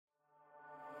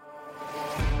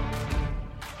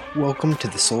Welcome to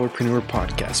the Solarpreneur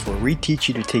Podcast, where we teach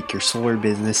you to take your solar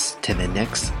business to the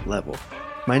next level.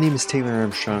 My name is Taylor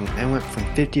Armstrong. I went from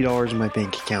 $50 in my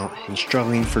bank account and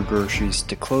struggling for groceries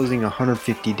to closing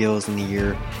 150 deals in a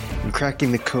year and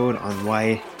cracking the code on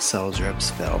why sales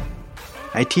reps fail.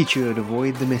 I teach you to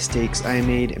avoid the mistakes I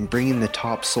made and bring in the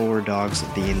top solar dogs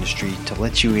of the industry to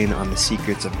let you in on the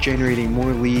secrets of generating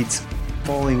more leads,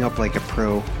 following up like a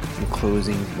pro, and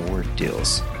closing more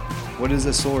deals. What is a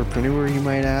solarpreneur, you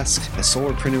might ask? A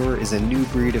solarpreneur is a new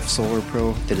breed of solar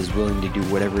pro that is willing to do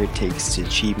whatever it takes to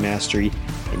achieve mastery,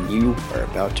 and you are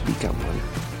about to become one.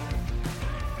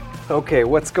 Okay,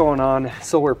 what's going on,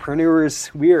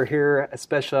 solarpreneurs? We are here, a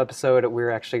special episode. We're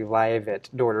actually live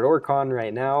at Door to Door Con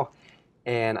right now,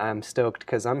 and I'm stoked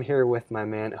because I'm here with my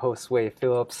man, Josue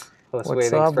Phillips. Josue,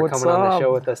 thanks for coming on the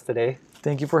show with us today.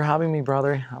 Thank you for having me,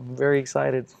 brother. I'm very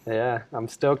excited. Yeah, I'm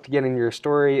stoked to get into your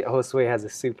story. Josue has a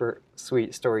super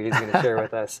sweet story he's going to share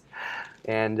with us.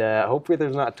 And hopefully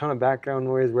there's not a ton of background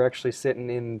noise. We're actually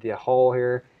sitting in the hall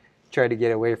here, trying to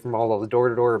get away from all those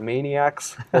door-to-door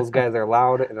maniacs. Those guys are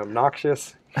loud and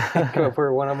obnoxious.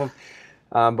 We're one of them.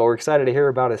 But we're excited to hear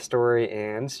about his story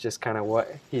and just kind of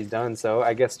what he's done. So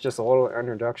I guess just a little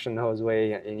introduction,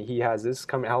 Josue. And he has this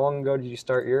company. How long ago did you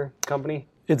start your company?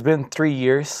 It's been 3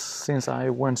 years since I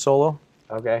went solo.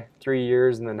 Okay, 3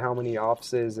 years, and then how many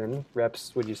offices and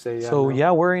reps would you say?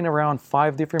 We're in around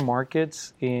 5 different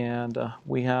markets, and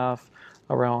we have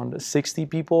around 60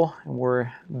 people, and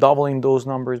we're doubling those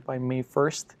numbers by May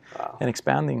 1st and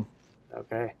expanding.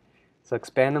 Okay, so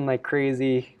expanding like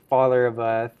crazy. Father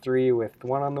of 3 with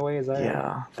 1 on the way, is that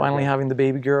right? Finally having the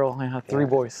baby girl. I have 3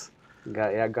 boys. Got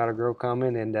a girl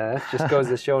coming, and just goes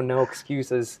to show no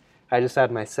excuses. I just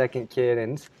had my second kid,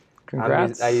 and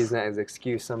congrats. I use that as an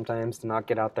excuse sometimes to not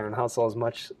get out there and hustle as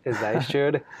much as I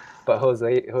should. But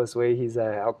Josue, he's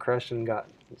out crushing, got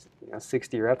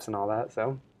 60 reps and all that,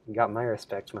 so you got my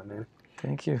respect, my man.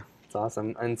 Thank you. It's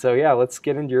awesome. And so let's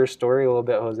get into your story a little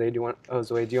bit, Josue.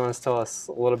 Do you want to tell us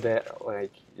a little bit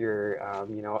like your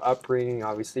upbringing?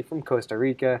 Obviously from Costa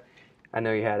Rica. I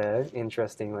know you had an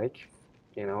interesting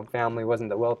family, wasn't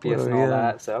the wealthiest and all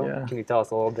that. So can you tell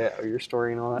us a little bit of your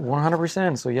story and all that?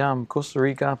 100%. So I'm Costa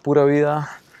Rica, pura vida,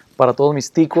 para todos mis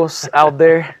ticos out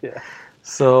there.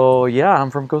 So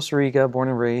I'm from Costa Rica, born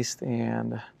and raised,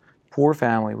 and poor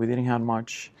family. We didn't have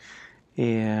much.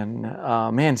 And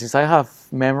since I have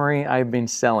memory, I've been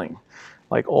selling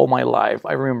like all my life.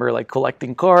 I remember like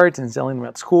collecting cards and selling them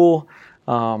at school.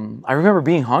 I remember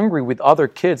being hungry with other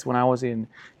kids when I was in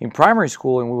primary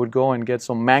school, and we would go and get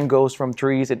some mangoes from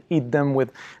trees and eat them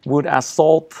with wood as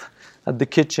salt at the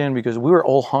kitchen because we were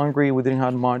all hungry. We didn't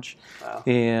have much. Wow.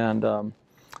 And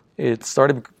it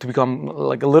started to become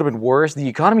like a little bit worse. The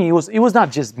economy, it was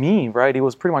not just me, right? It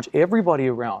was pretty much everybody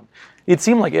around. It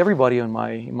seemed like everybody in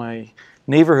my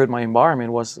neighborhood, my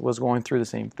environment was going through the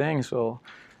same thing. So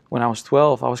when I was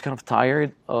 12, I was kind of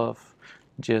tired of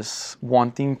just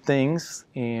wanting things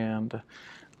and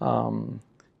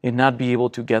not be able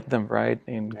to get them, right?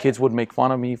 And kids would make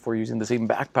fun of me for using the same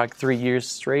backpack 3 years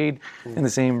straight and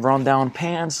the same rundown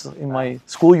pants in my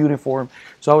school uniform.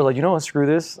 So I was like, you know what, screw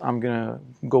this. I'm going to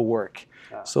go work.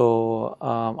 So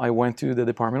I went to the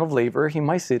Department of Labor in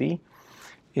my city,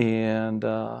 and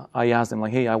I asked them,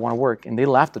 like, hey, I want to work. And they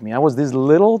laughed at me. I was this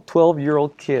little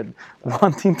 12-year-old kid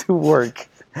wanting to work,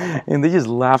 and they just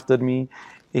laughed at me.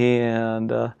 And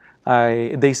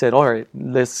they said, all right,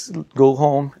 let's go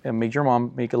home and make your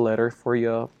mom make a letter for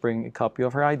you, bring a copy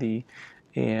of her ID,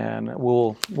 and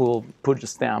we'll put a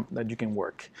stamp that you can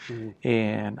work. Mm-hmm.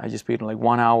 And I just paid like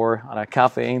 1 hour at a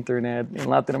cafe internet in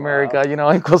Latin America,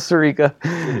 in Costa Rica.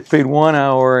 Paid 1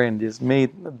 hour and just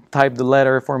typed the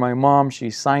letter for my mom. She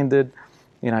signed it,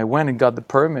 and I went and got the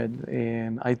permit.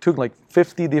 And I took like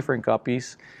 50 different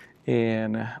copies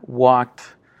and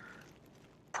walked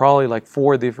probably like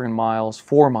 4 miles,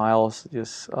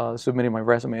 just submitting my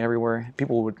resume everywhere.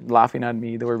 People were laughing at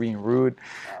me. They were being rude.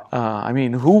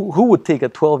 Who would take a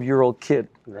 12-year-old kid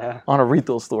on a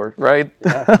retail store, right?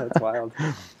 Yeah, that's wild.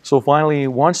 So finally,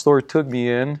 one store took me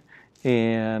in,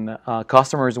 and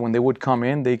customers, when they would come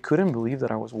in, they couldn't believe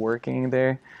that I was working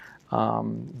there,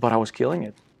 but I was killing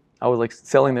it. I was like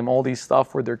selling them all these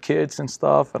stuff for their kids and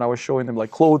stuff, and I was showing them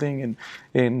like clothing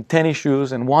and tennis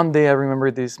shoes. And one day I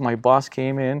remember my boss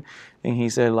came in and he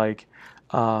said like,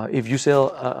 if you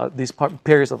sell these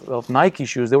pairs of Nike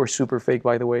shoes, they were super fake,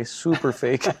 by the way, super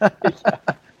fake.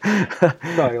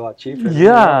 Probably a lot cheaper.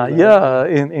 Yeah.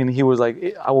 And he was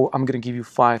like, I'm going to give you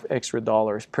 $5 extra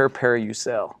per pair you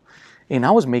sell. And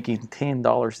I was making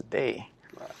 $10 a day.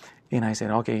 And I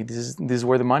said, okay, this is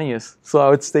where the money is. So I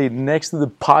would stay next to the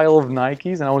pile of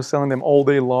Nikes, and I was selling them all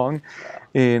day long.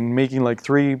 and making like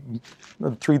three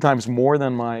times more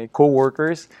than my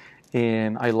coworkers.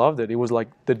 And I loved it. It was like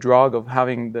the drug of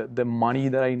having the money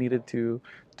that I needed to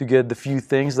get the few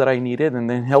things that I needed, and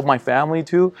then help my family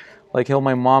too. Like help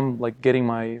my mom, like getting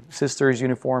my sister's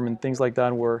uniform and things like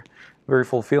that were very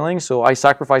fulfilling. So I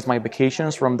sacrificed my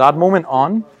vacations from that moment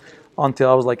on until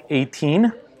I was like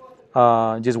 18,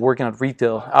 just working at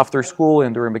retail after school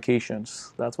and during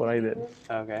vacations. That's what I did.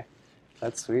 Okay,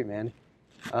 that's sweet, man.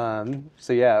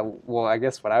 So yeah, well, I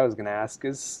guess what I was gonna ask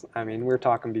is, I mean, we were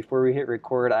talking before we hit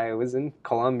record. I was in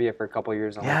Colombia for a couple of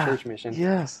years on my church mission.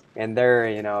 Yes. And there,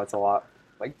 it's a lot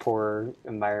like poor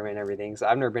environment and everything. So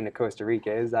I've never been to Costa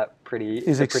Rica. Is that pretty?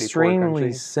 It's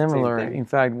extremely similar. In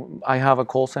fact, I have a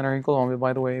call center in Colombia,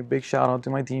 by the way. Big shout out to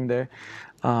my team there.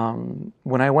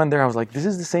 When I went there, I was like, this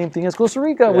is the same thing as Costa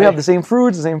Rica. Right. We have the same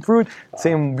fruits,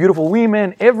 same beautiful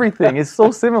women, everything. It's so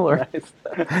similar.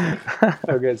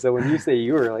 Okay, so when you say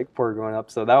you were like poor growing up,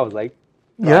 so that was like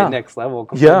next level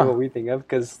compared to what we think of.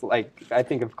 Because like I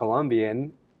think of Colombia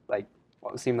and like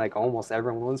it seemed like almost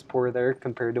everyone was poor there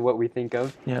compared to what we think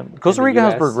of. Yeah, Costa Rica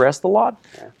has progressed a lot.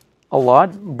 Yeah. A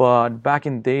lot, but back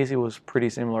in the days it was pretty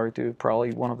similar to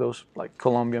probably one of those like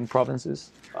Colombian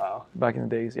provinces. Wow. Back in the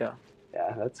days, yeah.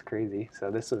 Yeah, that's crazy.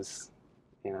 So this was,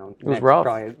 it was rough.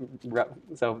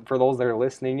 So for those that are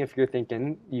listening, if you're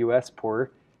thinking U.S.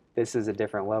 poor, this is a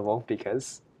different level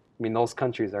because, I mean, those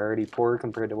countries are already poor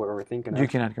compared to what we're thinking of. You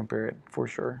cannot compare it, for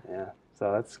sure. Yeah,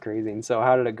 so that's crazy. And so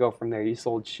how did it go from there? You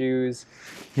sold shoes.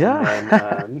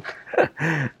 Yeah.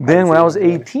 Then when I was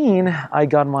 18, I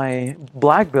got my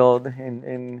black belt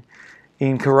in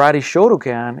karate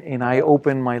Shotokan, and I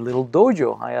opened my little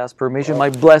dojo. I asked permission, my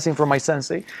blessing from my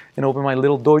sensei, and opened my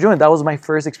little dojo, and that was my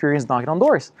first experience knocking on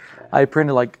doors. I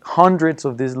printed like hundreds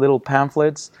of these little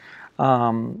pamphlets,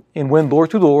 and went door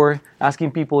to door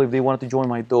asking people if they wanted to join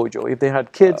my dojo, if they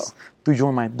had kids to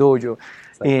join my dojo.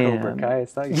 It's like Cobra Kai.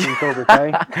 It's not you seen Cobra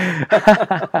Kai.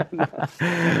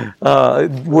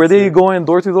 Were they going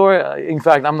door to door? In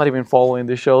fact, I'm not even following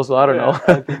this show, so I don't know.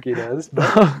 I think he does.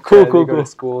 Cool. Go to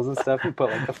schools and stuff and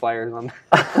put like the flyers on.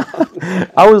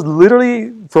 I was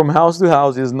literally from house to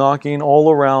house, just knocking all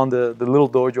around the little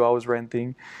dojo I was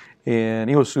renting. And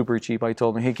it was super cheap. I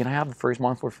told them, hey, can I have the first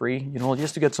month for free?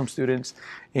 Just to get some students.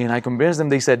 And I convinced them.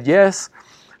 They said yes.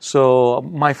 So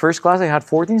my first class, I had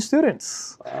 14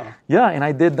 students. Wow. Yeah, and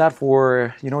I did that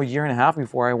for a year and a half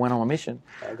before I went on a mission.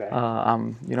 Okay.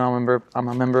 I'm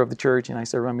a member of the church, and I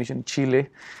serve on mission in Chile.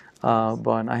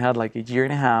 But I had like a year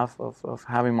and a half of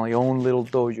having my own little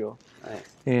dojo. Nice.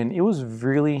 And it was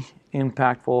really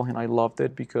impactful, and I loved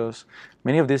it because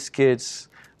many of these kids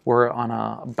were on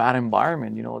a bad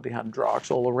environment. They had drugs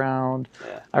all around.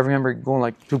 Yeah. I remember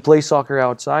going to play soccer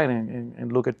outside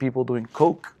and look at people doing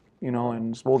coke,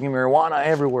 and smoking marijuana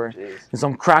everywhere. Jeez. And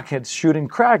some crackheads shooting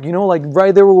crack, like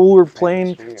right there where we were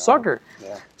playing soccer.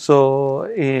 Yeah. So,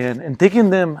 and taking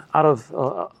them out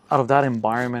of that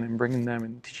environment and bringing them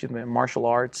and teaching them martial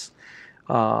arts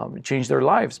changed their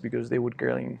lives because they would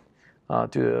get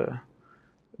to the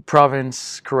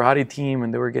province karate team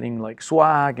and they were getting like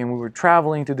swag, and we were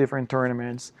traveling to different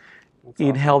tournaments.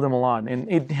 It helped them a lot,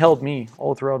 and it helped me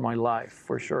all throughout my life,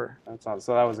 for sure. That's awesome.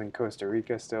 So that was in Costa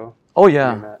Rica still? Oh,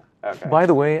 yeah. Okay. By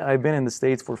the way, I've been in the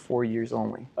States for 4 years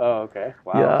only. Oh, okay.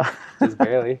 Wow. Yeah. Just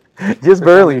barely. Just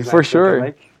barely, for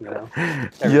sure. Ever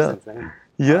since then.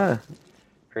 Yeah.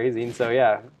 Crazy. And so,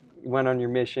 you went on your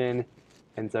mission.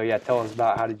 And so, tell us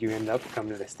about how did you end up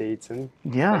coming to the States and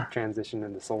transition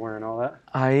into solar and all that?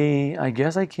 I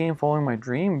guess I came following my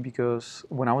dream because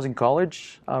when I was in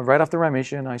college, right after my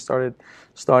mission, I started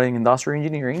studying industrial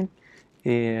engineering,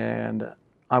 and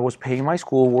I was paying my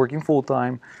school, working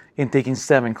full-time, and taking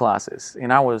 7 classes.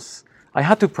 And I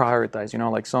had to prioritize,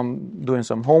 doing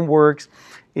some homeworks,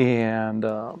 and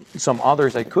some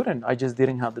others I couldn't. I just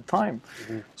didn't have the time.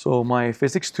 Mm-hmm. So my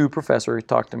Physics 2 professor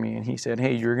talked to me, and he said,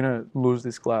 hey, you're going to lose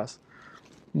this class,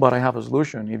 but I have a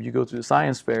solution. If you go to the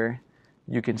science fair,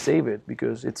 you can save it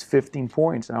because it's 15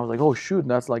 points. And I was like, oh, shoot,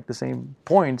 that's like the same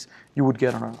points you would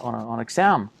get on an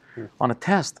exam, on a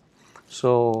test.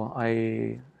 So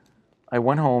I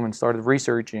went home and started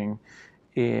researching,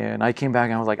 and I came back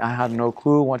and I was like, I had no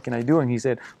clue. What can I do? And he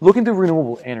said, look into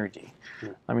renewable energy.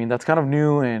 I mean, that's kind of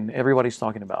new, and everybody's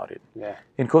talking about it. Yeah.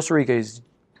 And Costa Rica is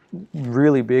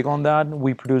really big on that.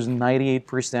 We produce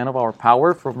 98% of our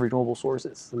power from renewable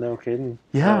sources. No kidding.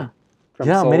 Yeah.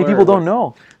 Many people don't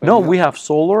know. No, we have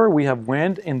solar, we have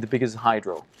wind, and the biggest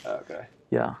hydro. Okay.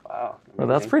 Yeah. Wow. Well,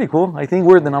 that's pretty cool. I think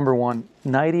we're the number one.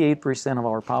 98% of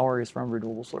our power is from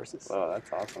renewable sources. Oh,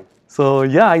 that's awesome. So,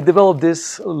 I developed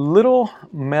this little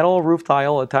metal roof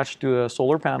tile attached to a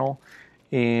solar panel,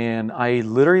 and I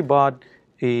literally bought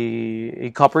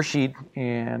a copper sheet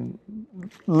and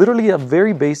literally a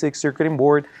very basic circuiting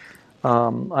board.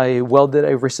 I welded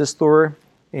a resistor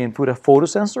and put a photo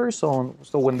sensor, so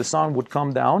when the sun would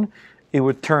come down, it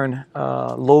would turn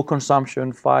low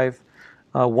consumption 5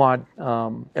 watt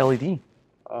LED.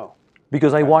 Oh.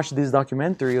 Because I watched this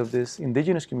documentary of these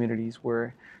indigenous communities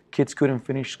where kids couldn't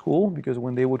finish school because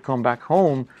when they would come back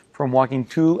home from walking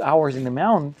 2 hours in the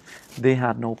mountain, they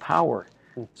had no power.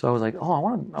 So I was like, oh, I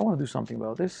want to do something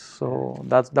about this. So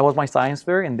that was my science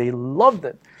fair, and they loved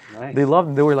it. Nice. They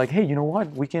loved it. They were like, hey, you know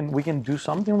what? We can do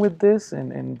something with this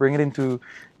and bring it into,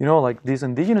 like these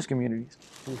indigenous communities.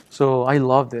 So I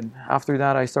loved it. After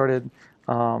that, I started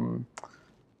I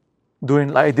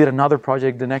did another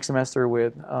project the next semester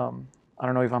with, I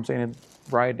don't know if I'm saying it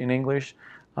right in English,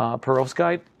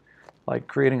 perovskite, like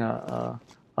creating a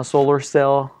solar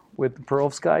cell with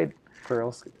perovskite.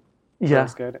 Perovskite? Yeah.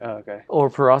 Perovskite? Oh, okay. Or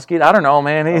perovskite. I don't know,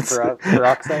 man. It's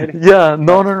peroxide? Yeah,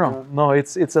 no.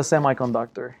 It's a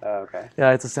semiconductor. Oh, okay.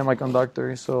 Yeah, it's a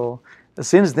semiconductor. So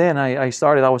since then, I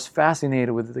was fascinated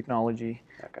with the technology,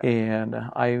 and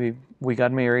we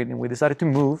got married, and we decided to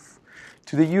move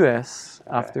to the U.S.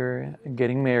 after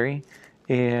getting married,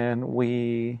 and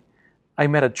I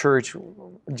met at church.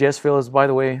 Jess Phillips, by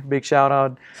the way, big shout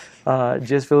out.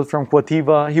 Jess Phillips from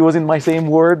Quativa. He was in my same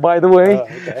ward, by the way. Oh,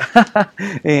 okay.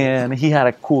 And he had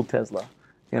a cool Tesla.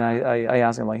 And I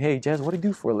asked him, like, hey, Jess, what do you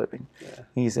do for a living? Yeah.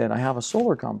 He said, I have a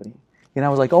solar company. And I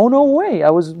was like, oh, no way. I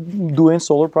was doing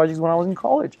solar projects when I was in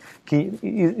college.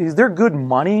 Is there good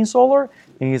money in solar?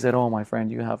 And he said, oh, my friend,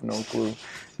 you have no clue.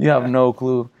 You have no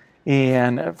clue.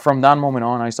 And from that moment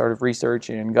on, I started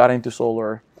researching and got into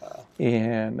solar.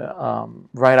 And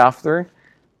right after,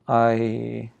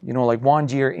 like 1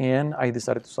 year in, I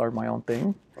decided to start my own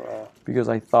thing because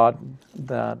I thought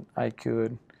that I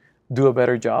could do a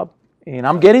better job. And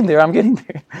I'm getting there.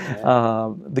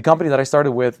 Yeah. The company that I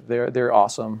started with, they're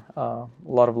awesome. A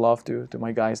lot of love to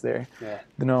my guys there. Yeah.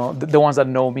 The ones that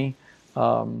know me.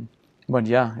 But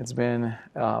yeah, it's been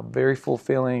a very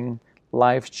fulfilling,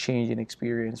 life-changing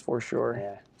experience for sure.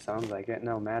 Yeah. Sounds like it.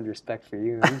 No, mad respect for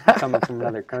you. Coming from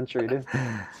another country to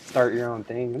start your own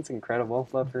thing. It's incredible.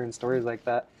 Love hearing stories like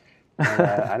that. And,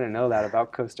 I didn't know that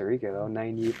about Costa Rica, though.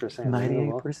 98%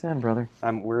 renewable. 98%, brother.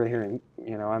 We're here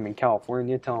I'm in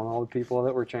California telling all the people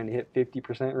that we're trying to hit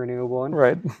 50% renewable. And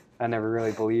right. I never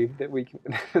really believed that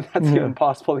that's even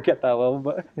possible to get that level,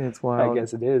 but it's wild. I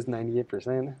guess it is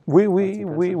 98%.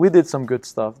 We did some good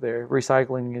stuff there.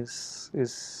 Recycling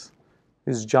is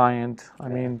giant. I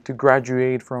mean, to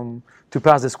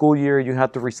pass the school year, you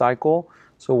had to recycle.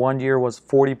 So 1 year was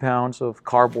 40 pounds of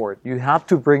cardboard. You had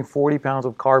to bring 40 pounds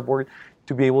of cardboard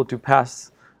to be able to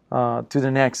pass to the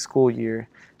next school year.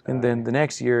 And then the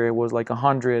next year, it was like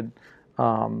 100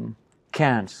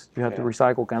 cans. You had to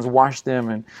recycle cans, wash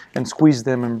them and squeeze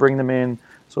them and bring them in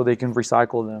so they can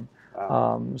recycle them.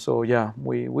 Wow. So yeah,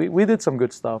 we did some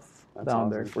good stuff down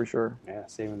there for sure. Yeah,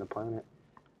 saving the planet.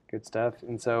 Good stuff.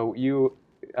 And so you,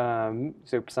 so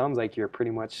it sounds like you're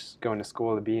pretty much going to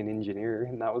school to be an engineer,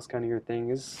 and that was kind of your thing,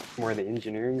 is more the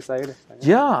engineering side?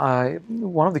 Yeah,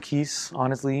 one of the keys,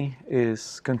 honestly,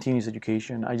 is continuous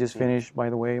education. I just finished, by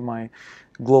the way, my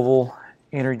global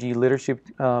energy leadership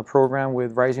program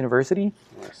with Rice University.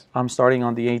 Nice. I'm starting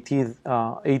on the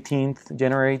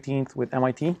January 18th with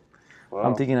MIT. Wow.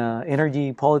 I'm taking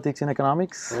energy, politics, and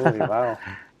economics. Holy wow.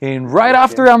 And right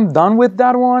after I'm done with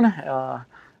that one,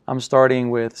 I'm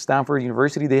starting with Stanford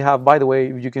University. They have, by the way,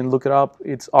 you can look it up.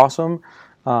 It's awesome.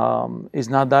 It's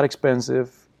not that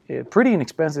expensive. Pretty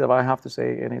inexpensive, I have to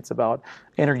say, and it's about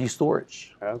energy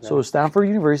storage. Okay. So Stanford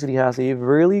University has a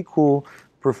really cool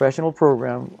professional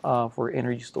program for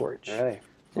energy storage. Really?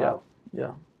 Wow.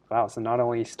 Yeah. Wow, so not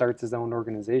only he starts his own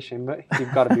organization, but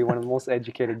you've got to be one of the most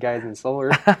educated guys in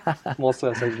solar. Most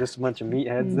of us are just a bunch of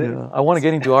meatheads. Yeah. I want to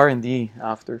get into R&D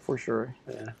after, for sure.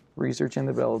 Yeah. Research and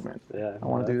development. Yeah, I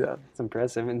want to do that. It's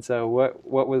impressive. And so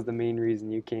what was the main reason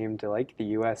you came to like the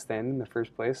U.S. then in the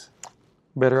first place?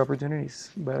 Better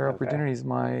opportunities. Opportunities.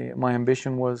 My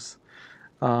ambition was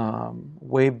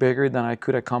way bigger than I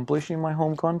could accomplish in my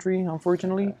home country,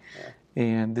 unfortunately. Okay. Yeah.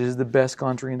 And this is the best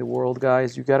country in the world,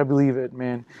 guys. You got to believe it,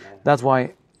 man. Yeah. That's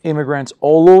why immigrants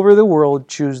all over the world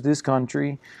choose this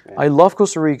country. Yeah. I love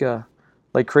Costa Rica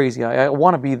like crazy. I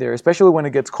want to be there, especially when it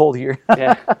gets cold here.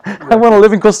 Yeah. I want to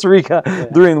live in Costa Rica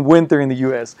during winter in the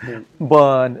U.S. Yeah.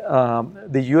 But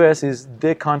the U.S. is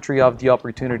the country of the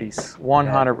opportunities,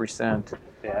 100%.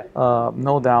 Yeah.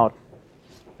 No doubt.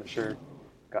 For sure.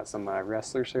 Got some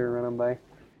wrestlers here running by.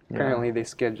 Apparently, they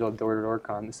scheduled door-to-door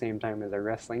con the same time as a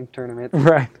wrestling tournament.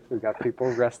 Right. We've got people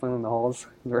wrestling in the halls.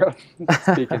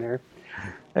 Speaking here.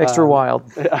 Extra wild.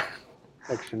 Yeah.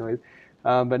 extra noise.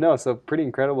 But no, so pretty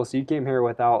incredible. So you came here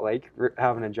without like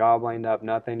having a job lined up,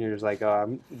 nothing. You're just like,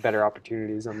 oh, better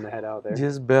opportunities. I'm gonna head out there.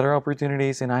 Just better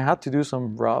opportunities, and I had to do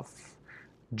some rough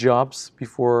jobs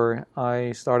before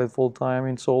I started full time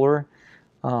in solar.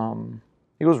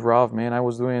 It was rough, man. I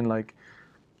was doing like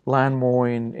land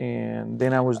mowing, and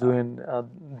then I was doing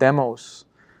demos.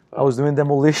 I was doing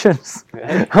demolitions.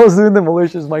 I was doing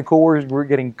demolitions. My coworkers were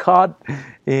getting caught,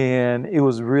 and it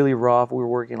was really rough. We were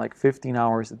working like 15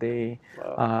 hours a day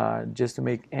just to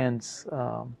make ends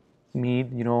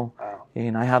meet, you know. Wow.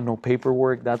 And I had no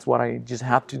paperwork. That's what I just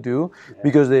had to do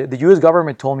because the U.S.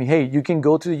 government told me, hey, you can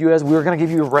go to the U.S. We're going to give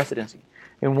you a residency.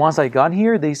 And once I got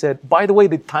here, they said, by the way,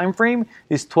 the time frame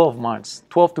is 12 months,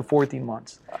 12 to 14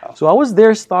 months. Wow. So I was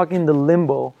there stuck in the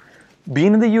limbo,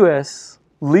 being in the U.S.,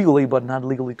 legally but not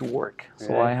legally to work.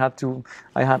 So I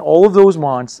had all of those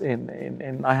months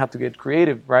and I had to get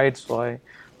creative, right? So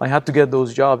I had to get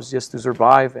those jobs just to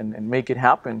survive and make it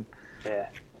happen. Yeah,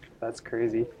 that's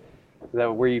crazy.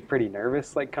 Were you pretty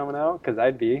nervous like coming out? Because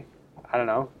I'd be, I don't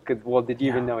know. Well, did you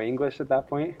even know English at that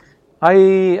point?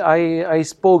 I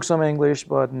spoke some English,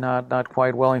 but not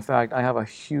quite well. In fact, I have a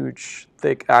huge,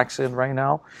 thick accent right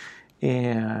now.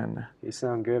 And you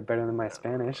sound good, better than my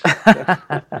Spanish.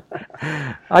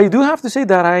 I do have to say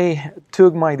that I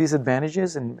took my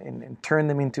disadvantages and turned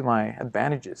them into my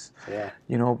advantages. Yeah.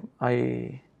 You know,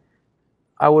 I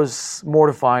was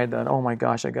mortified that, oh my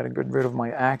gosh, I got to get rid of my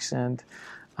accent.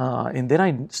 And then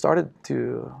I started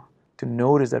to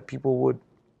notice that people would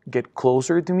get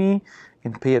closer to me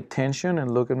and pay attention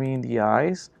and look at me in the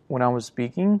eyes when I was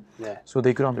speaking so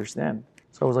they could understand.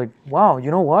 So I was like, wow, you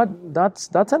know what? That's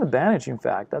an advantage, in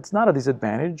fact. That's not a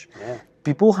disadvantage. Yeah.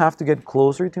 People have to get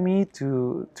closer to me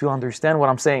to understand what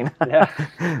I'm saying.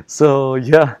 Yeah. So,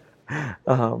 yeah.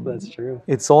 That's true.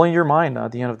 It's all in your mind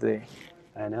at the end of the day.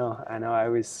 I know.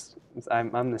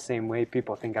 I'm the same way.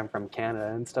 People think I'm from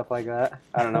Canada and stuff like that.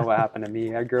 I don't know what happened to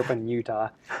me. I grew up in Utah,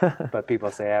 but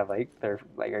people say they're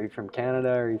like, are you from Canada?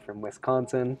 Are you from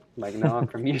Wisconsin? I'm like, no, I'm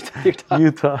from Utah.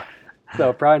 Utah.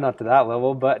 So probably not to that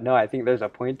level, but no, I think there's a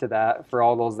point to that for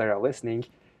all those that are listening.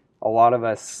 A lot of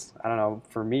us, I don't know,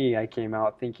 for me, I came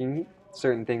out thinking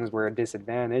certain things were a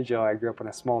disadvantage. Oh, I grew up in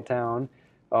a small town.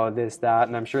 Oh, this, that.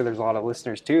 And I'm sure there's a lot of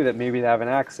listeners too that maybe they have an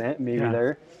accent. Maybe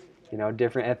they're,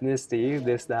 different ethnicity,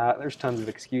 this, that. There's tons of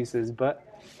excuses. But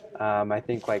I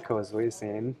think like Josue is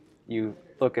saying, you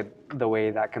look at the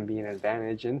way that can be an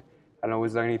advantage. And I don't know,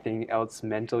 was there anything else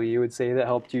mentally you would say that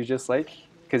helped you just like,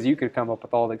 because you could come up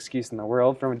with all the excuse in the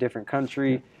world from a different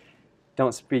country,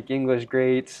 don't speak English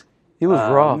great. It was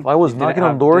rough. I was knocking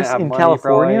on doors in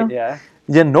California. Probably,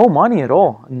 yeah, no money at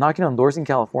all. Knocking on doors in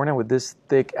California with this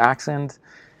thick accent.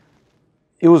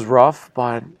 It was rough,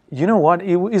 but you know what?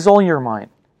 It's all in your mind.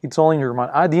 It's all in your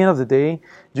mind. At the end of the day,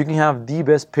 you can have the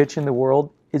best pitch in the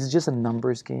world. It's just a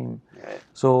numbers game. Right.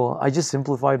 So I just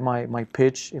simplified my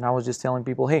pitch, and I was just telling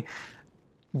people, hey,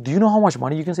 do you know how much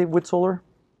money you can save with solar?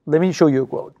 Let me show you a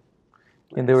quote.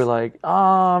 Nice. And they were like,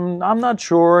 I'm not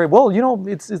sure. Well,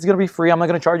 it's going to be free. I'm not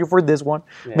going to charge you for this one.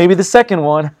 Yeah. Maybe the second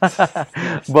one.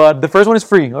 But the first one is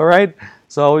free, all right?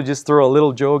 So I would just throw a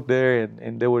little joke there,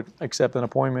 and they would accept an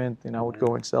appointment, and I would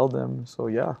go and sell them. So,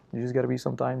 yeah, you just got to be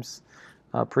sometimes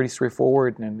pretty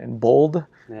straightforward and bold.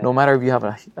 Yeah. No matter if you have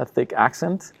a thick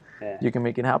accent, you can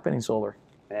make it happen in solar.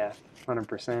 Yeah,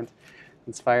 100%.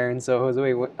 Inspiring. So,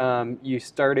 Josue, you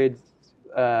started...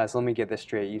 so let me get this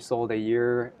straight. You sold a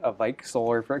year of like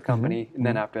solar for a company, and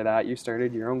then after that, you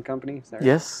started your own company? Is that right?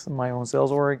 Yes, my own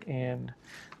sales org, and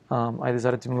I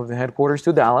decided to move the headquarters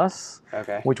to Dallas,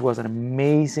 which was an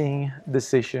amazing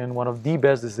decision, one of the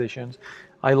best decisions.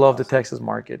 I love the Texas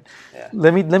market. Yeah.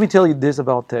 Let me tell you this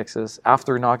about Texas.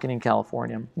 After knocking in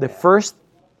California, the first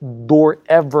door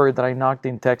ever that I knocked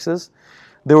in Texas,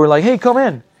 they were like, "Hey, come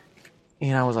in,"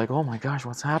 and I was like, "Oh my gosh,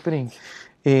 what's happening?"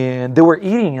 And they were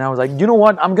eating, and I was like, you know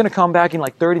what? I'm going to come back in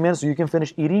like 30 minutes so you can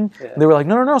finish eating. Yeah. They were like,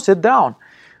 no, sit down.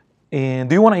 And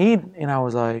do you want to eat? And I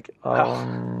was like,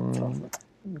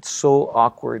 it's so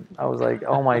awkward. I was like,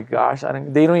 oh my gosh,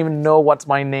 they don't even know what's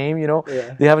my name,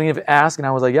 Yeah. They haven't even asked. And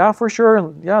I was like, yeah, for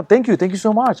sure. Yeah, thank you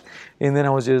so much. And then I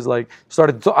was just like,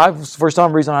 for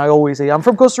some reason, I always say, I'm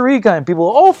from Costa Rica. And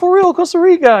people, oh, for real, Costa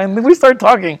Rica. And then we start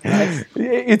talking. Nice.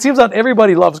 It seems that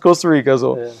everybody loves Costa Rica,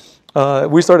 so... Yeah.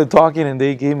 We started talking, and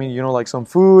they gave me, like some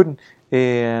food,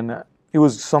 and it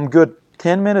was some good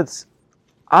 10 minutes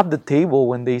at the table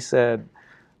when they said,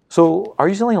 so are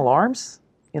you selling alarms?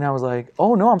 And I was like,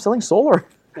 oh, no, I'm selling solar.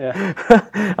 Yeah.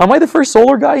 Am I the first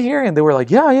solar guy here? And they were like,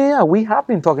 yeah, we have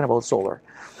been talking about solar.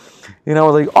 And I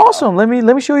was like, awesome, let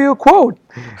me show you a quote.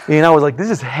 And I was like, this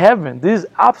is heaven. This is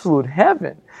absolute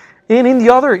heaven. And in the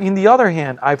other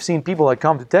hand, I've seen people that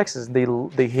come to Texas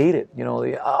and they hate it. You know,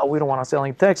 we don't want to sell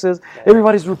in Texas.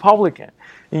 Everybody's Republican.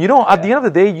 And at the end of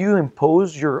the day, you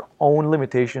impose your own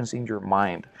limitations in your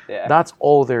mind. Yeah. That's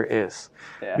all there is.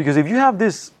 Yeah. Because if you have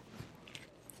this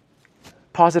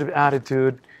positive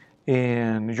attitude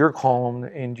and you're calm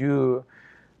and you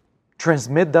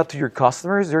transmit that to your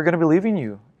customers, they're going to believe in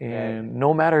you. And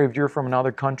no matter if you're from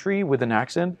another country with an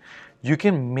accent, you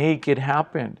can make it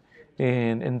happen.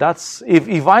 And that's,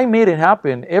 if I made it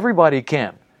happen, everybody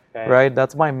can, right?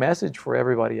 That's my message for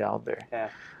everybody out there. Yeah.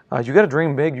 You got to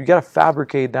dream big. You got to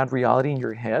fabricate that reality in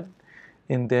your head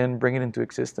and then bring it into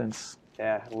existence.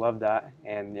 Yeah, I love that.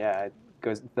 And yeah, it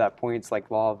goes to that point. It's like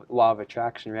law of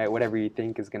attraction, right? Whatever you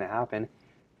think is going to happen.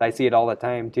 I see it all the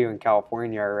time too in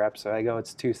California. Our reps, so I go,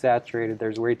 it's too saturated.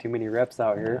 There's way too many reps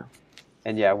out here.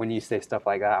 And yeah, when you say stuff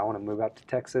like that, I want to move out to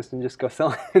Texas and just go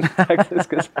sell in Texas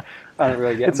because I don't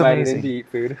really get invited in to eat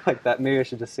food like that. Maybe I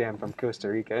should just say I'm from Costa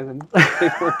Rica and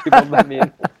more people let me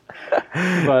in.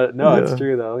 But no, it's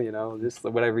true though. You know, just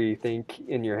whatever you think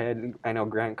in your head. I know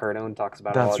Grant Cardone talks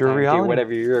about it all the time. Reality.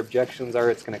 Whatever your objections are,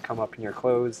 it's going to come up in your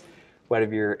clothes.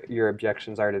 Whatever your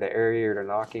objections are to the area or to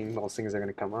knocking, those things are going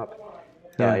to come up.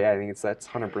 Yeah, I think that's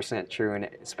 100% true, and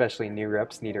especially new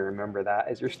reps need to remember that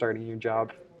as you're starting your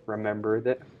job. Remember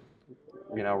that,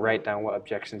 you know, write down what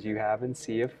objections you have and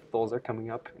see if those are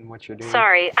coming up in what you're doing.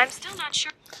 Sorry, I'm still not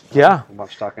sure. Yeah.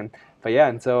 Much talking. But yeah,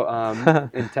 and so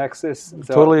in Texas,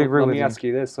 so totally agree with you. Let me ask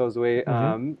you this,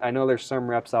 Josue. I know there's some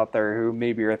reps out there who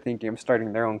maybe are thinking of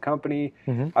starting their own company.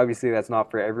 Obviously, that's not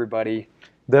for everybody.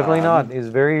 Definitely not. It's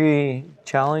very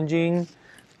challenging.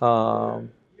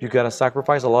 You got to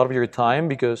sacrifice a lot of your time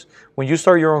because when you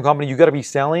start your own company, you got to be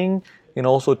selling and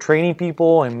also training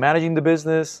people and managing the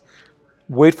business.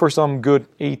 Wait for some good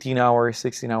 18-hour,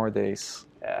 16-hour days.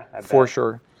 Yeah, I bet. For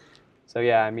sure. So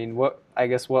yeah, I mean, what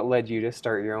led you to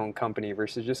start your own company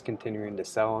versus just continuing to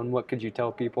sell? And what could you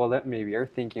tell people that maybe are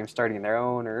thinking of starting their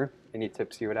own, or any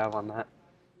tips you would have on that?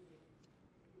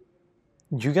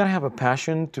 You got to have a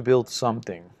passion to build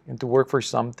something and to work for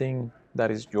something that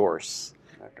is yours.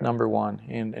 Number one.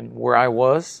 And where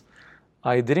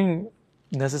I didn't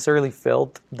necessarily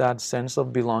felt that sense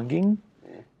of belonging.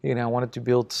 You know, I wanted to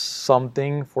build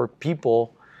something for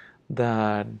people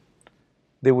that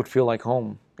they would feel like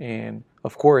home. And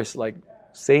of course, like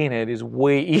saying it is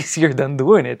way easier than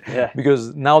doing it. Yeah.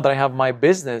 Because now that I have my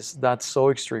business, that's so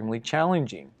extremely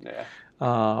challenging.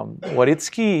 Yeah. What it's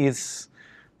key is,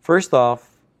 first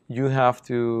off, you have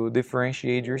to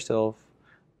differentiate yourself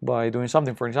by doing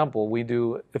something. For example, we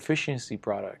do efficiency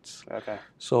products. Okay.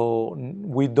 So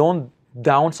we don't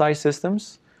downsize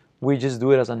systems. We just do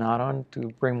it as an add-on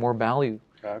to bring more value.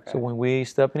 Okay. So when we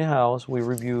step in a house, we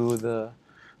review the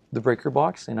breaker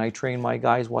box, and I train my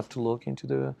guys what to look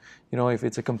into if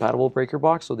it's a compatible breaker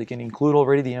box, so they can include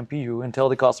already the MPU and tell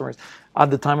the customers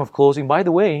at the time of closing, by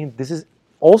the way, this is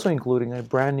also including a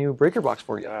brand new breaker box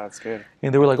for you. Yeah, that's good.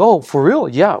 And they were like, oh, for real?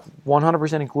 Yeah,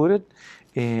 100% included.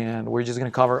 And we're just going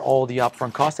to cover all the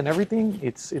upfront costs and everything.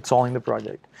 It's all in the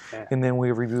project. Yeah. And then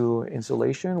we review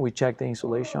insulation. We check the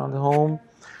insulation on the home.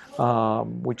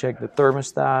 We check the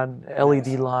thermostat,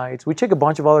 LED lights. We check a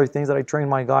bunch of other things that I train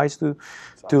my guys to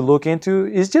look into.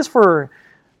 It's just for,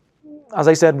 as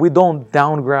I said, we don't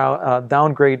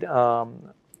downgrade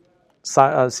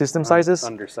system sizes.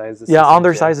 Undersize the system. Yeah,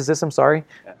 undersize the system, sorry.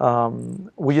 Yeah.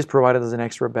 We just provide it as an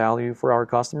extra value for our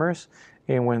customers.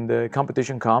 And when the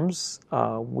competition comes,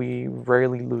 we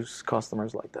rarely lose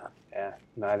customers like that. Yeah,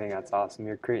 no, I think that's awesome.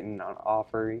 You're creating an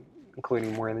offer,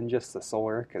 including more than just the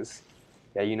solar, because,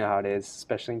 yeah, you know how it is,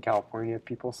 especially in California.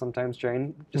 People sometimes try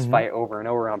and just fight over and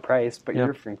over on price, but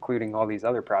you're including all these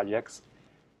other projects.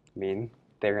 I mean,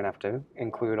 they're going to have to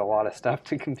include a lot of stuff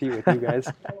to compete with you guys.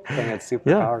 I think it's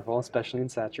super powerful, especially in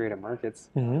saturated markets.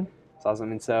 It's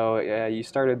awesome. And so you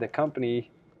started the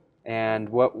company, and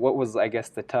what was, I guess,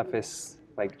 the toughest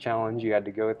challenge you had to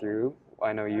go through?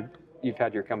 I know you've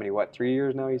had your company, 3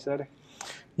 years now, you said?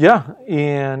 Yeah,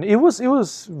 and it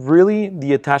was really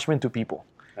the attachment to people.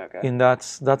 Okay. And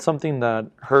that's something that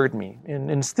hurt me,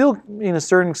 and still in a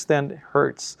certain extent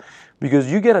hurts,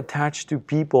 because you get attached to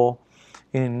people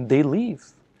and they leave.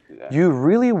 Yeah. You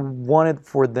really wanted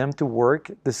for them to work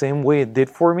the same way it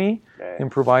did for me, and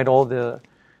provide all the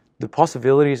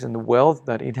possibilities and the wealth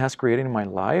that it has created in my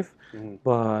life.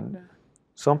 But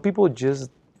some people just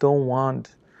don't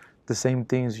want the same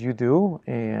things you do,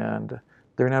 and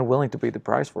they're not willing to pay the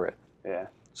price for it. Yeah.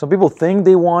 Some people think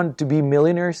they want to be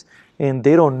millionaires, and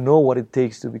they don't know what it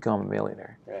takes to become a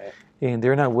millionaire. Right. And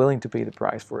they're not willing to pay the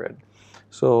price for it.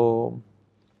 So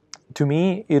to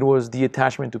me, it was the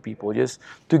attachment to people, just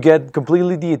to get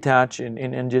completely detached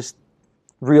and just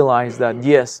realize that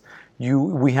yes,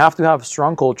 we have to have a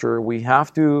strong culture. We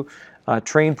have to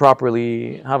train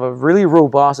properly, have a really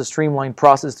robust, streamlined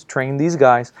process to train these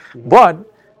guys. But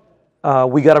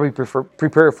we got to be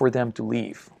prepared for them to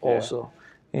leave also,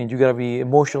 and you got to be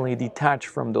emotionally detached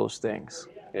from those things.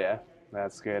 Yeah,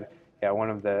 that's good. Yeah,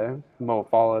 one of the Mo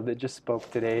Fala that just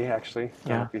spoke today, actually. I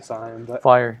don't know if you saw him, but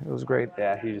Fire. It was great.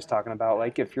 yeah, he was just talking about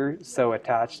like if you're so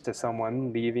attached to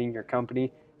someone leaving your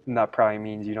company, then that probably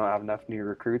means you don't have enough new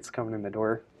recruits coming in the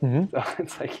door. Mm-hmm. So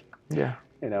it's like, Yeah.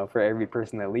 you know, for every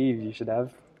person that leaves, you should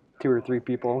have 2 or 3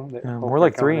 people. That More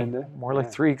like hopefully 3. come into- More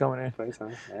like 3 coming in. place, huh?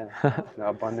 Yeah, no,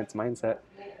 abundance mindset.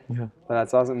 Yeah. But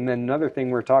that's awesome. And then another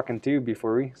thing we're talking to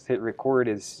before we hit record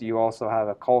is you also have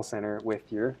a call center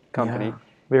with your company. Yeah.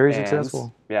 Very And,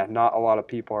 successful. Yeah, not a lot of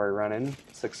people are running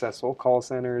successful call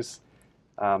centers.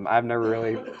 I've never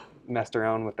really messed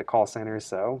around with the call centers,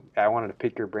 so I wanted to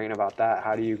pick your brain about that.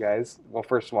 How do you guys, well,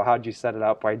 first of all, how did you set it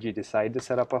up? Why did you decide to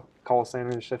set up a call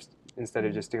center instead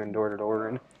of just doing door-to-door?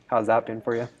 And how's that been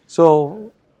for you?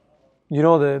 So, you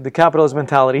know, the capitalist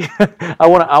mentality. I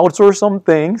want to outsource some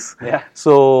things. Yeah.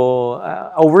 So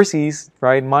overseas,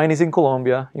 right? Mine is in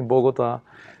Colombia, in Bogota.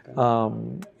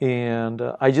 And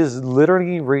I just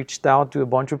literally reached out to a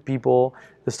bunch of people,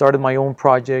 started my own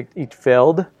project. It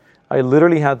failed. I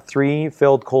literally had 3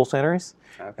 failed call centers.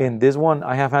 Okay. And this one,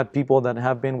 I have had people that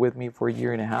have been with me for a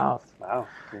year and a half. Wow,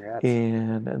 congrats.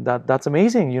 And that's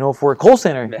amazing, you know, for a call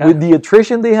center. Yeah. With the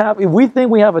attrition they have, if we think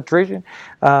we have attrition,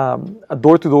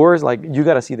 door-to-door is like, you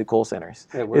got to see the call centers.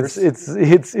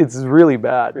 It's really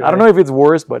bad. Really? I don't know if it's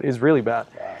worse, but it's really bad.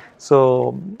 Wow.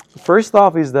 So first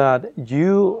off is that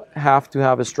you have to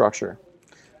have a structure.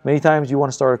 Many times you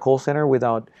want to start a call center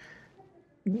without,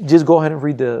 just go ahead and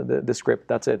read the script.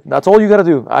 That's it. That's all you got to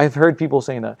do. I've heard people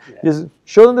saying that. Yeah. Just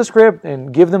show them the script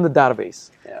and give them the database.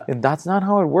 Yeah. And that's not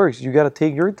how it works. You got to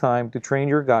take your time to train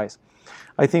your guys.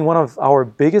 I think one of our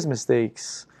biggest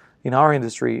mistakes in our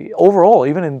industry, overall,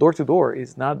 even in door-to-door,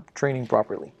 is not training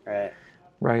properly. Right.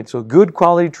 Right? So good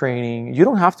quality training. You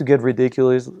don't have to get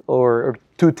ridiculous or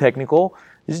too technical.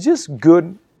 It's just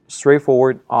good,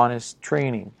 straightforward, honest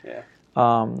training. Yeah.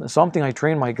 Something I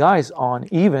train my guys on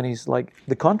even is like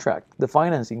the contract, the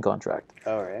financing contract.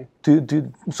 Oh, right.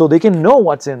 So they can know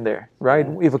what's in there, right?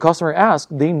 Yeah. If a customer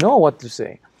asks, they know what to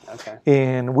say. Okay.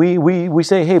 And we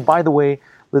say, hey, by the way,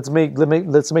 let's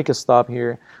make a stop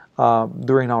here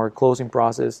during our closing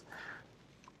process.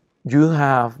 You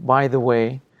have, by the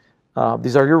way,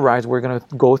 these are your rights. We're gonna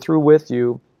go through with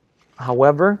you.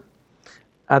 However,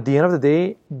 at the end of the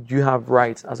day, you have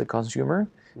rights as a consumer.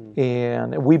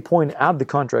 And we point at the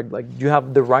contract, like you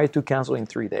have the right to cancel in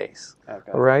 3 days.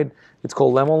 Okay. All right? It's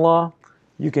called lemon law.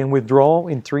 You can withdraw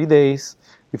in 3 days.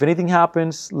 If anything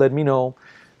happens, let me know.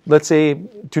 Let's say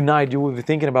tonight you will be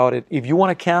thinking about it. If you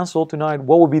want to cancel tonight,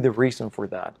 what would be the reason for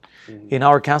that? In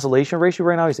our cancellation ratio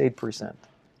right now is 8%.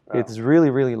 Wow. It's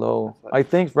really, really low. I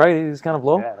think, right? It's kind of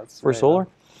low for solar.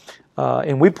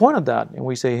 And we point at that and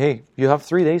we say, hey, you have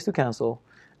 3 days to cancel.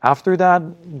 After that,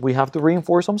 we have to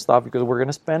reinforce some stuff because we're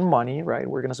gonna spend money, right?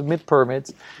 We're gonna submit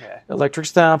permits, electric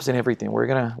stamps, and everything. We're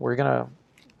gonna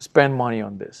spend money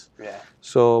on this. Yeah.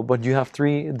 So, but you have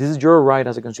 3. This is your right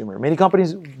as a consumer. Many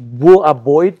companies will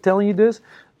avoid telling you this.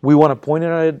 We want to point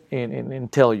at it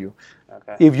and tell you.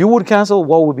 Okay. If you would cancel,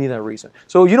 what would be that reason?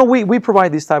 So, you know, we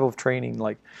provide this type of training,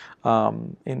 like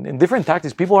in different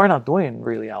tactics people are not doing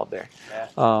really out there.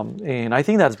 Yeah. And I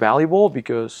think that's valuable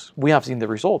because we have seen the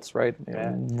results, right?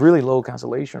 Yeah. Really low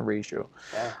cancellation ratio.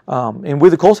 Yeah. And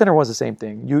with the call center was the same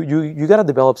thing. You got to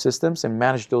develop systems and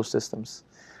manage those systems.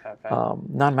 Okay.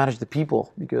 Not manage the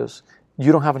people because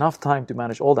you don't have enough time to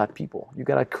manage all that people. You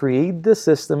got to create the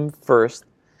system first.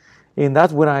 And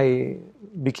that's when I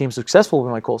became successful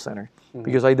with my call center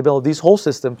because I developed this whole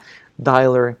system,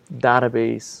 dialer,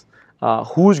 database,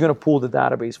 who's going to pull the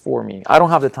database for me. I don't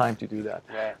have the time to do that.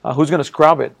 Right. Who's going to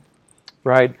scrub it,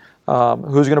 right?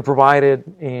 Who's going to provide it?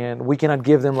 And we cannot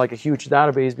give them like a huge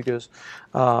database because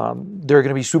they're going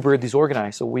to be super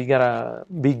disorganized. So we got to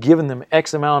be giving them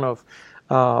X amount of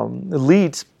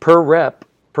leads per rep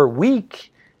per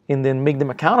week and then make them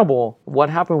accountable. What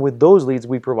happened with those leads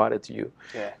we provided to you?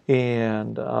 Yeah.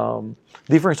 And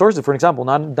different sources, for example,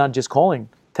 not just calling,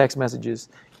 text messages,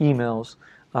 emails,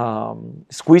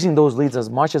 squeezing those leads as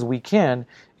much as we can.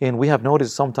 And we have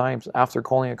noticed sometimes after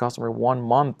calling a customer 1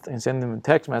 month and sending them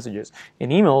text messages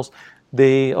and emails,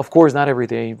 they, of course, not every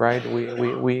day, right?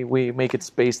 We make it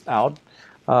spaced out.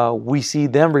 we see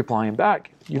them replying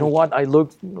back. You know what? I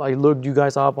looked you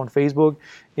guys up on Facebook,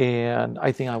 and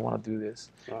I think I want to do this.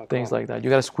 Things like that. You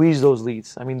got to squeeze those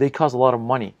leads. I mean, they cost a lot of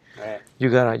money. Right. You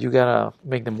gotta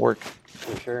make them work.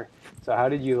 For sure. So how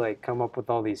did you like come up with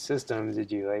all these systems?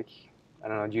 Did you like, I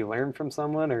don't know, did you learn from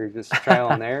someone or just trial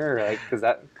and error? Or like,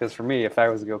 because for me, if I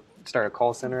was to go start a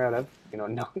call center out of,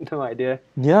 no idea.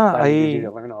 Yeah, How did you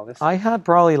to learn all this? I had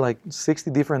probably like 60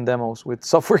 different demos with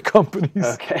software companies.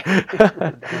 Okay.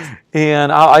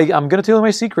 And I'm gonna tell you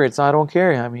my secrets. I don't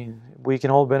care. I mean, we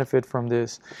can all benefit from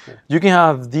this. Okay. You can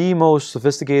have the most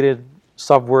sophisticated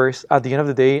softwares. At the end of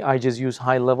the day, I just use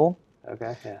high level.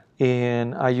 Okay. Yeah.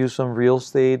 And I use some real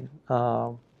estate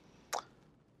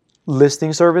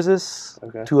listing services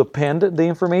to append the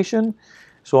information.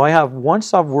 So I have one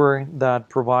software that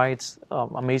provides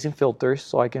amazing filters,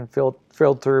 so I can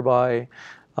filter by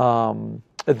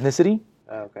ethnicity.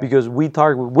 Because we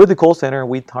target with the call center,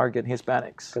 we target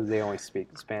Hispanics. Because they only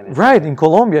speak Spanish. Right. In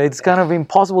Colombia, it's kind of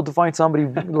impossible to find somebody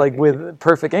like with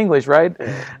perfect English, right?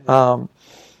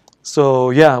 So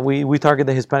yeah, we target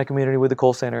the Hispanic community with the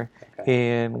call center,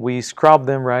 and we scrub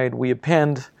them, right? We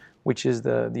append, which is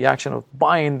the action of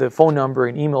buying the phone number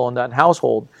and email on that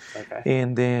household,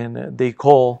 and then they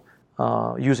call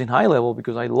using high level,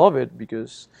 because I love it,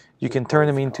 because you can turn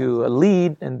them into a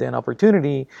lead and then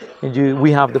opportunity, and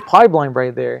we have the pipeline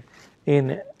right there.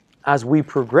 And as we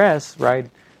progress, right,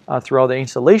 throughout the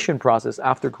installation process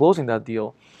after closing that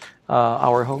deal,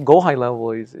 our go high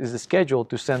level is the schedule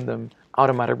to send them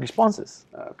automatic responses.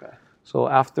 So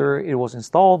after it was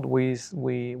installed, we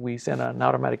sent an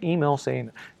automatic email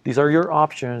saying, these are your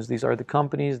options. These are the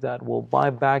companies that will buy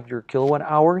back your kilowatt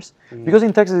hours. Because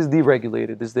in Texas it's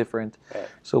deregulated, it's different.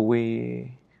 So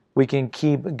we can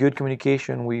keep good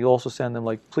communication. We also send them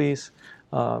like, please,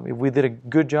 if we did a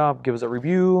good job, give us a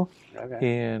review,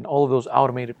 and all of those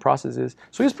automated processes.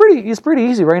 So it's pretty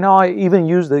easy. Right now I even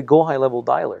use the Go High Level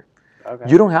dialer.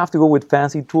 You don't have to go with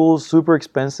fancy tools, super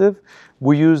expensive.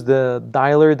 We use the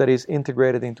dialer that is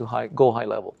integrated into Go High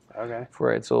Level.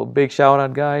 For it. So big shout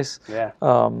out, guys. Yeah. I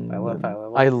love High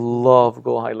Level. I love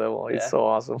Go High Level. It's so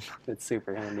awesome. It's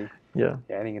super handy. Yeah.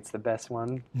 I think it's the best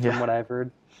one from what I've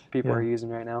heard people are using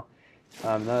right now.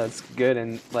 No, that's good.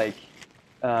 And like,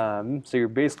 so you're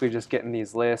basically just getting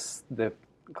these lists. The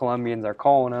Colombians are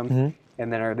calling them.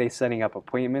 And then are they setting up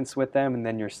appointments with them, and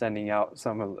then you're sending out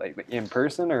some of like in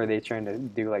person, or are they trying to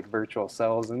do like virtual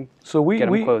sales and get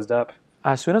them closed up?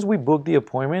 As soon as we book the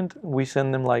appointment, we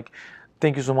send them like,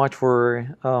 thank you so much for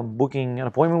booking an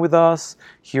appointment with us.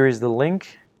 Here is the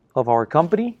link of our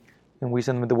company, and we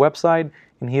send them the website,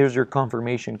 and here's your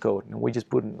confirmation code. And we just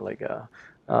put in like a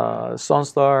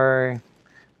Sunstar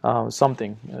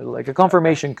something, like a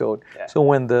confirmation code. So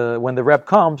when the rep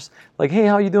comes, like, hey,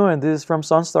 how you doing? This is from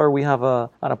Sunstar. We have an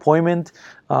appointment.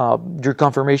 Your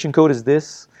confirmation code is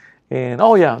this. And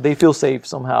they feel safe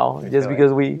somehow, just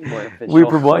because we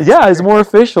provide. Yeah, it's more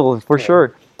official for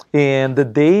sure. And the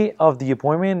day of the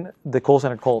appointment, the call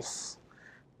center calls.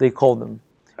 They call them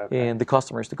and the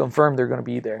customers to confirm they're going to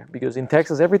be there, because in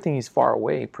Texas everything is far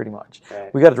away pretty much.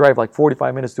 We got to drive like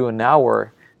 45 minutes to an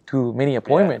hour to many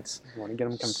appointments. You want to get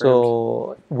them confirmed.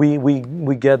 So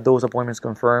we get those appointments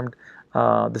confirmed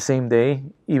the same day.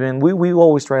 Even we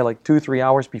always try like 2-3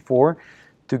 hours before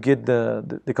to get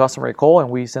the customer a call, and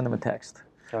we send them a text.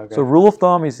 So rule of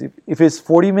thumb is if it's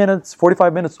 40 minutes,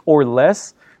 45 minutes or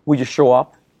less, we just show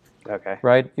up.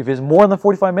 Right? If it's more than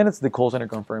 45 minutes, the call center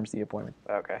confirms the appointment.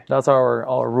 That's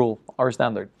our rule, our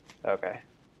standard. Yeah,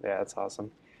 that's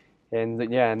awesome. And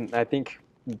and I think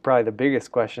probably the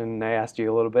biggest question I asked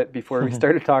you a little bit before we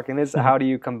started talking is, how do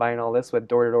you combine all this with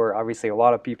door-to-door? Obviously, a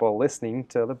lot of people listening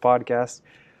to the podcast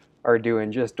are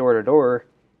doing just door-to-door.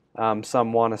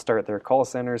 Some want to start their call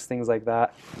centers, things like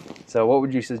that. So what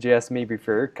would you suggest maybe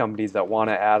for companies that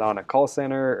want to add on a call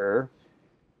center, or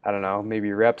I don't know,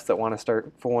 maybe reps that want to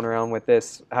start fooling around with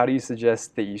this? How do you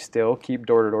suggest that you still keep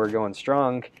door-to-door going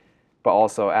strong, but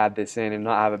also add this in and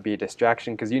not have it be a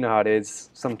distraction? Because you know how it is.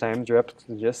 Sometimes reps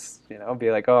just,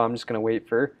 be like, oh, I'm just going to wait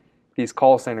for these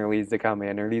call center leads to come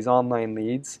in, or these online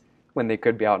leads, when they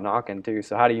could be out knocking too.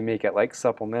 So how do you make it like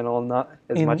supplemental and not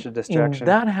as much a distraction?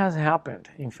 That has happened.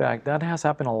 In fact, that has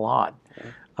happened a lot.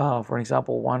 For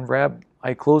example, one rep,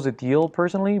 I closed a deal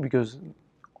personally because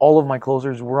all of my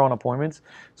closers were on appointments.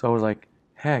 So I was like,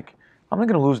 heck, I'm not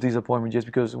going to lose these appointments just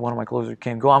because one of my closers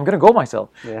can't go. I'm going to go myself.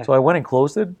 So I went and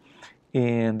closed it.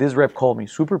 And this rep called me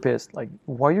super pissed, like,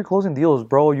 why are you closing deals,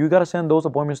 bro? You got to send those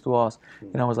appointments to us.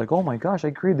 And I was like, oh my gosh,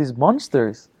 I created these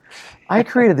monsters.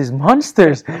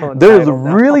 They're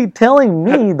really telling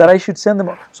me that I should send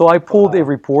them. So I pulled a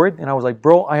report, and I was like,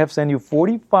 bro, I have sent you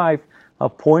 45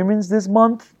 appointments this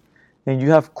month, and you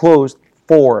have closed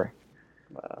 4.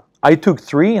 Wow. I took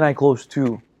 3 and I closed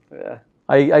 2. Yeah.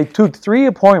 I took 3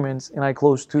 appointments and I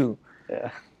closed 2.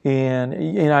 Yeah. And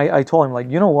I told him, like,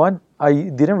 you know what? I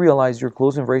didn't realize your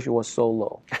closing ratio was so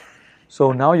low.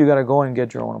 So now you got to go and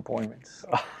get your own appointments.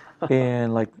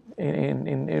 And like, and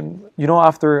you know,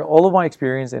 after all of my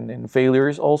experience and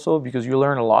failures also, because you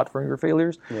learn a lot from your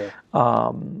failures,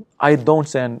 I don't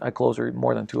send a closer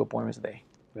more than 2 appointments a day.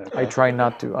 Okay. I try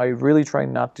not to. I really try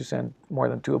not to send more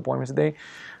than 2 appointments a day.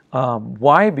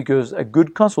 Why? Because a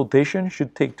good consultation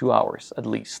should take 2 hours at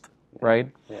least, right?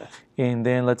 Yeah. And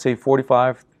then let's say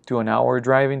 45 to an hour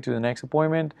driving to the next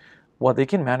appointment. What they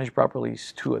can manage properly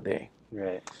is 2 a day.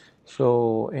 Right.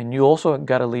 So, and you also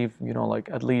got to leave, you know, like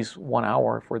at least 1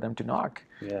 hour for them to knock.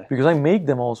 Yeah. Because I make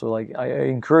them also, like, I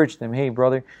encourage them, hey,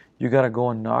 brother, you got to go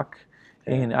and knock.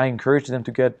 Yeah. And I encourage them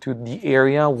to get to the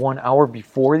area 1 hour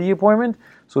before the appointment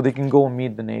so they can go and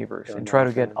meet the neighbors and try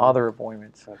to get other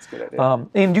appointments. That's a good idea.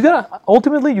 And you got to,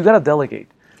 ultimately, you got to delegate.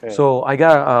 Yeah. So I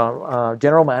got a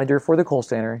general manager for the call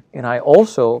center, and I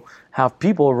also have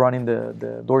people running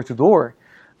the door-to-door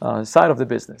side of the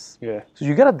business. Yeah. So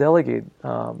you gotta delegate.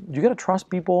 You gotta trust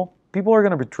people. People are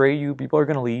gonna betray you. People are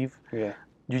gonna leave. Yeah.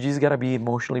 You just gotta be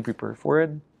emotionally prepared for it.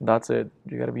 That's it.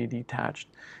 You gotta be detached,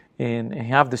 and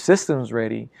have the systems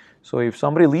ready. So if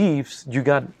somebody leaves, you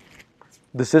got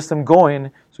the system going,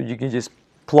 so you can just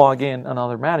plug in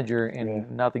another manager,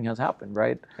 and nothing has happened,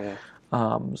 right? Yeah.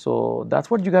 So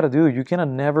that's what you got to do. You cannot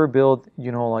never build,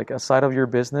 you know, like a side of your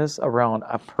business around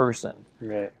a person.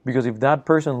 Right. Because if that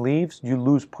person leaves, you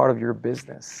lose part of your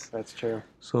business. That's true.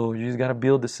 So you just got to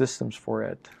build the systems for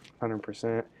it.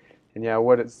 100%. And yeah,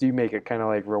 do you make it kind of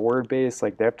like reward based?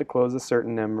 Like they have to close a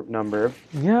certain number of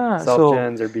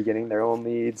self-gens or be getting their own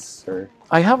leads? Or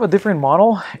I have a different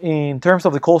model in terms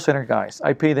of the call center guys.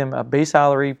 I pay them a base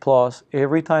salary plus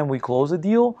every time we close a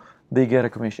deal, they get a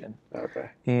commission. Okay.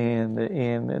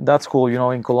 And that's cool. You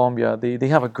know, in Colombia, they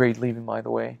have a great living, by the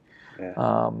way. Yeah.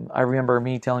 I remember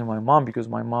me telling my mom, because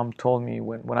my mom told me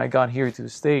when I got here to the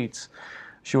States,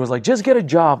 she was like, just get a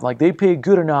job. Like, they pay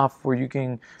good enough where you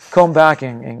can come back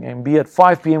and be at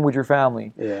 5 p.m. with your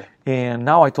family. Yeah. And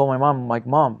now I told my mom, I'm like,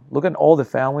 Mom, look at all the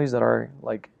families that are,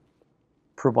 like,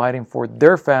 providing for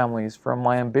their families from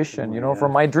my ambition, you know,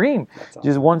 from my dream. Awesome.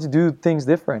 Just want to do things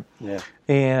different. Yeah.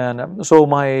 And so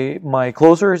my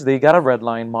closers, they got a red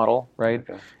line model, right?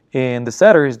 Okay. And the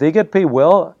setters, they get paid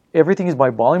well. Everything is by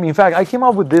volume. In fact, I came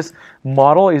up with this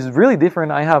model. It's really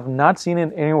different. I have not seen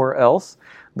it anywhere else.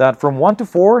 That from 1 to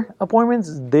 4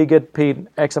 appointments, they get paid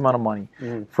X amount of money.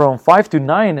 Mm. From 5 to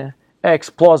 9, X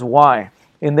plus Y.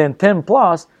 And then 10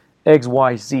 plus, X,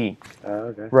 Y, Z.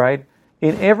 Okay. Right?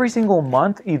 In every single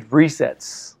month, it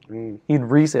resets. It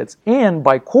resets. And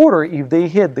by quarter, if they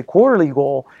hit the quarterly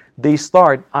goal, they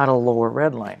start at a lower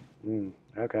red line.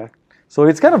 Okay. So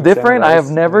it's kind of different. I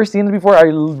have never seen it before. I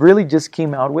really just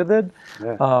came out with it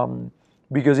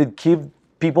because it keeps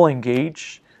people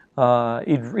engaged.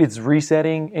 It's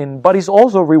resetting, but it's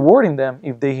also rewarding them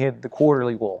if they hit the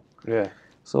quarterly goal. Yeah.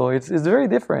 So it's very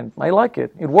different. I like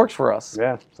it. It works for us.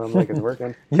 Yeah. Sounds like it's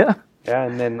working. Yeah. Yeah,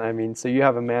 and then, I mean, so you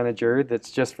have a manager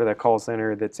that's just for the call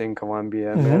center that's in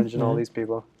Colombia managing all these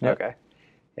people? Yep. Okay.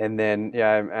 And then,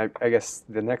 I guess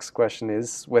the next question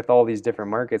is, with all these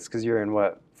different markets, because you're in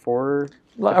what, 4?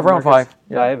 Around 5.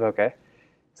 Yeah. 5, okay.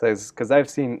 So, because I've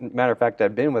seen, matter of fact,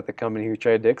 I've been with a company who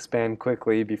tried to expand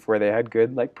quickly before they had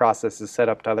good, like, processes set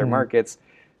up to other markets.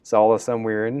 So all of a sudden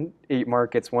we were in 8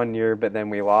 markets one year, but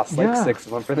then we lost like 6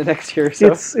 of them for the next year.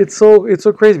 So it's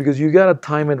so crazy because you gotta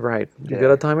time it right. You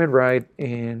gotta time it right,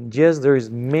 and yes, there's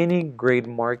many great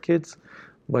markets,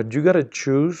 but you gotta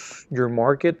choose your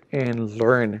market and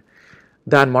learn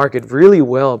that market really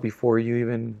well before you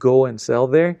even go and sell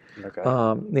there. Okay.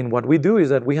 And what we do is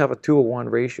that we have a 2-to-1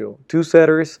 ratio. 2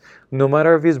 setters, no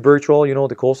matter if it's virtual, you know,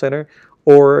 the call center,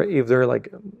 or if they're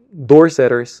like door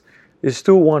setters. It's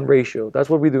 2-to-1 ratio. That's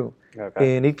what we do.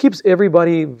 Okay. And it keeps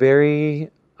everybody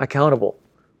very accountable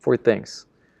for things.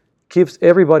 Keeps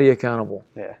everybody accountable.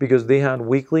 Yeah. Because they had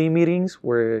weekly meetings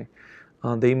where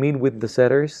they meet with the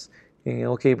setters. And,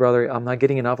 okay, brother, I'm not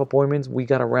getting enough appointments. We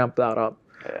got to ramp that up.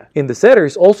 Yeah. And the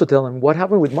setters also tell them, what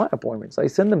happened with my appointments? I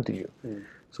send them to you.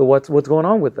 So what's going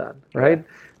on with that, right?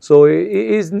 Yeah. So it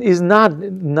is not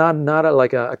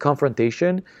like a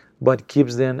confrontation, but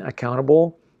keeps them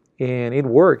accountable. And it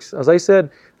works. As I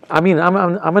said, I mean, I'm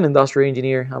an industrial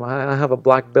engineer. I have a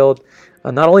black belt,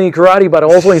 not only in karate, but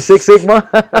also in Six Sigma.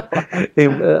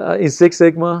 in Six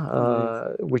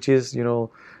Sigma, which is, you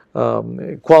know,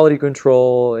 quality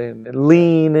control and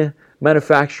lean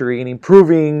manufacturing,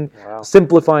 improving, Wow.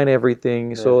 simplifying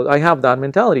everything. So I have that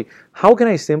mentality. How can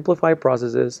I simplify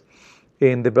processes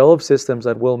and develop systems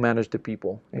that will manage the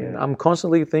people? And I'm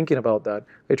constantly thinking about that.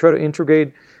 I try to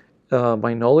integrate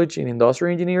my knowledge in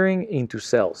industrial engineering into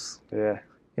sales. Yeah.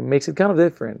 It makes it kind of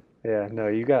different. Yeah. No,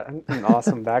 you got an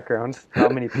awesome background.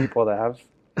 Not many people that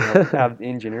have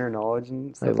engineer knowledge and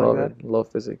I stuff love like that. it.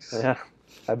 Love physics. Yeah.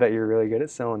 I bet you're really good at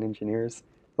selling engineers.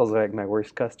 Those are like my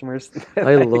worst customers.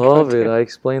 I love it. I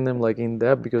explain them like in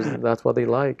depth because that's what they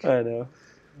like. I know.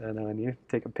 And you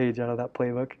take a page out of that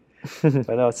playbook.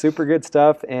 But no, super good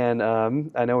stuff. And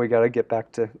I know we got to get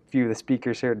back to a few of the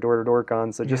speakers here at Door to Door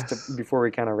Con. So just before we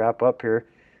kind of wrap up here,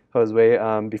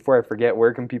 Josue, before I forget,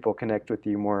 where can people connect with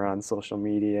you more on social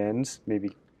media and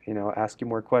maybe ask you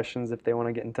more questions if they want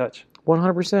to get in touch?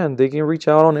 100%. They can reach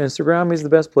out on Instagram is the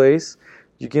best place.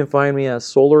 You can find me as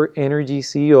Solar Energy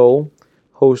CEO,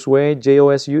 Josue,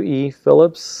 Josue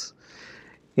Phillips.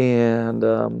 And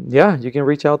you can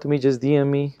reach out to me. Just DM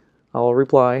me. I'll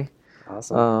reply.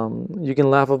 Awesome. You can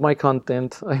laugh at my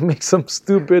content. I make some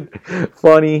stupid,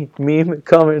 funny meme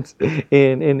comments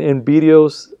in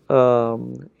videos,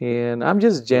 and I'm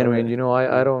just genuine.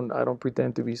 I don't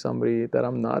pretend to be somebody that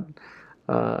I'm not.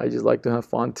 I just like to have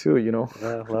fun too.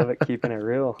 Yeah, love it. Keeping it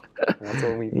real. That's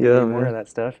what we need Yeah, more man. of that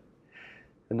stuff.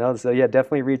 So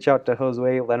definitely reach out to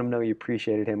Josue. Let him know you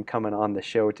appreciated him coming on the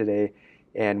show today.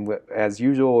 And as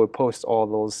usual, we'll post all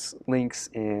those links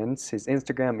and his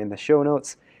Instagram in the show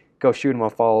notes. Go shoot him a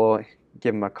follow,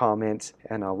 give him a comment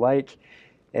and a like.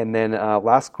 And then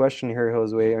last question here,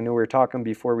 Josue. I know we were talking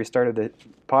before we started the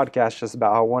podcast just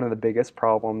about how one of the biggest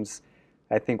problems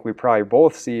I think we probably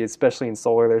both see, especially in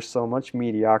solar, there's so much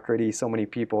mediocrity, so many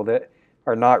people that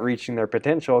are not reaching their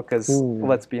potential because,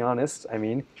 let's be honest, I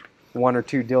mean, 1 or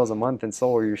 2 deals a month in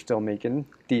solar, you're still making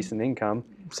decent income.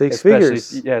 Six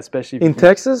figures. Yeah, especially in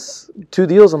Texas, 2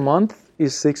 deals a month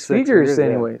is six figures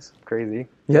anyways. Yeah. Crazy.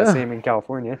 Yeah. Same in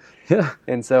California. Yeah.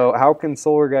 And so how can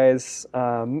solar guys,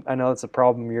 I know it's a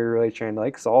problem you're really trying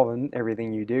to solve in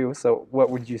everything you do. So what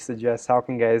would you suggest? How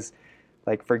can guys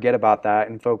forget about that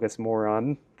and focus more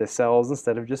on the sales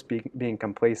instead of just being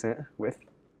complacent with,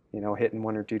 hitting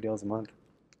 1 or 2 deals a month?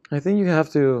 I think you have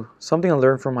to, something I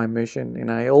learned from my mission, and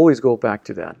I always go back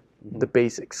to that, the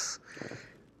basics. Yeah.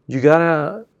 You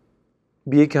gotta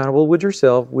be accountable with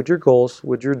yourself, with your goals,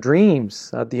 with your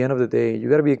dreams. At the end of the day, you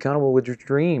gotta be accountable with your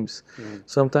dreams.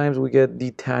 Sometimes we get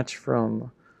detached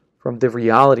from the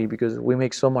reality because we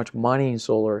make so much money in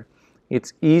solar.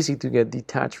 It's easy to get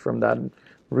detached from that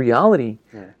reality,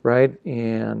 right?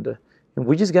 And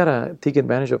we just gotta take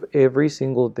advantage of every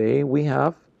single day we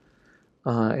have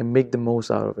and make the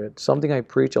most out of it. Something I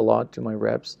preach a lot to my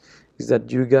reps is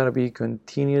that you gotta be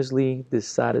continuously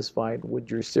dissatisfied with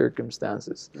your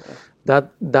circumstances.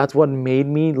 That's what made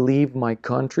me leave my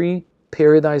country,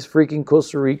 paradise freaking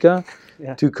Costa Rica,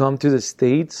 to come to the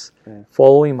States,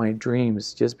 following my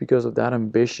dreams, just because of that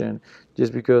ambition,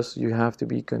 just because you have to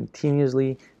be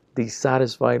continuously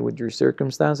dissatisfied with your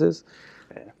circumstances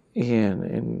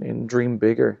and dream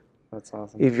bigger. That's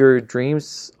awesome. If your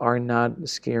dreams are not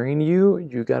scaring you,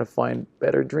 you got to find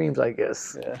better dreams, I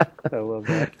guess. Yeah, I love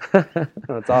that.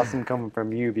 No, it's awesome coming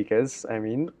from you because, I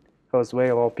mean,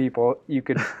 Josue, of all people, you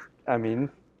could,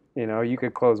 you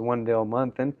could close 1 deal a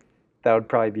month and that would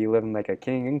probably be living like a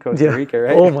king in Costa Rica,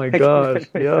 right? Oh my gosh,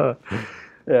 yeah.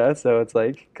 Yeah, so it's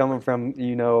coming from,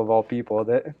 of all people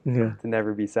that to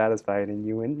never be satisfied, and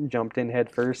you went and jumped in head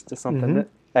first to something that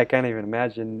I can't even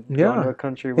imagine going to a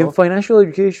country. In financial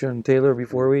education, Taylor,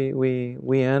 before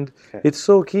we end, it's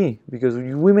so key because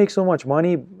we make so much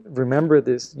money. Remember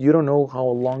this, you don't know how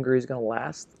longer it's going to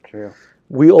last. True.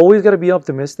 We always got to be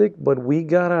optimistic, but we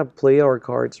got to play our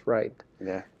cards right.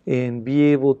 Yeah. And be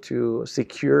able to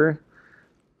secure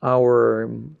our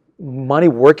money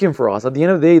working for us. At the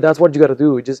end of the day, that's what you got to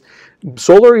do.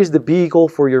 Solar is the vehicle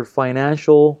for your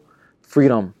financial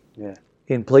freedom. Yeah.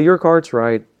 And play your cards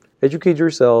right. Educate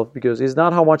yourself because it's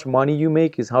not how much money you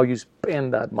make, it's how you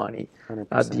spend that money 100%.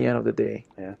 At the end of the day.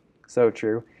 Yeah, so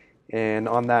true. And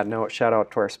on that note, shout out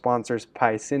to our sponsors,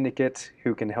 Pi Syndicate,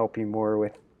 who can help you more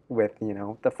with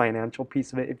the financial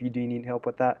piece of it if you do need help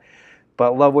with that.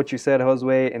 But love what you said,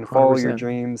 Josue, and follow 100%. Your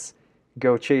dreams.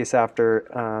 Go chase after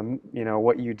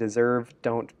what you deserve.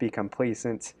 Don't be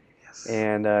complacent. Yes.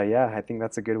 And I think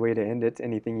that's a good way to end it.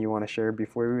 Anything you want to share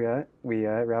before we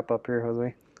wrap up here,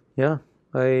 Josue? Yeah.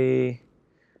 I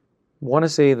want to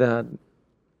say that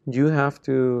you have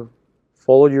to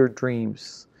follow your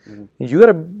dreams. And you got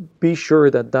to be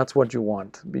sure that that's what you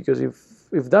want. Because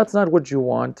if that's not what you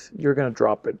want, you're going to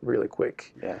drop it really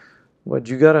quick. Yeah. But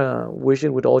you got to wish it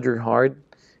with all your heart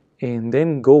and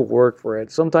then go work for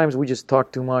it. Sometimes we just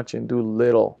talk too much and do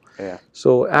little. Yeah.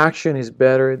 So action is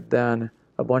better than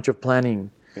a bunch of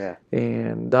planning. Yeah.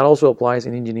 And that also applies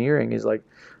in engineering. Is like,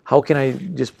 how can I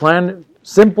just plan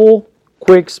simple,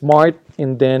 quick, smart,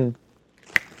 and then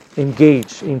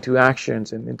engage into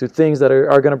actions and into things that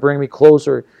are going to bring me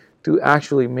closer to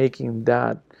actually making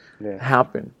that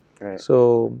happen. Right.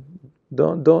 So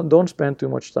don't spend too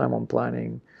much time on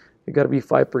planning. You got to be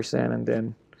 5% and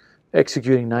then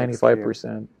executing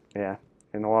 95%. Yeah.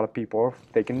 And a lot of people,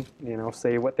 they can,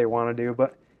 say what they want to do,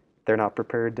 but they're not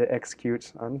prepared to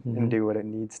execute on and do what it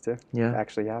needs to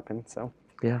actually happen. So,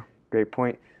 great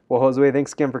point. Well, Josue,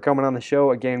 thanks again for coming on the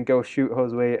show. Again, go shoot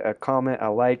Josue a comment,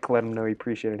 a like, let him know you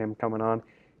appreciated him coming on.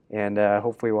 And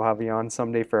hopefully we'll have you on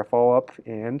someday for a follow-up,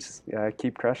 and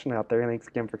keep crushing out there. Thanks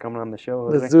again for coming on the show,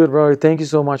 Josue. Let's do it, brother. Thank you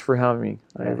so much for having me.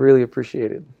 I really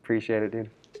appreciate it. Appreciate it, dude.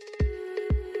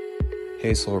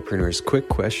 Hey Solarpreneurs, quick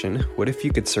question. What if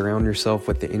you could surround yourself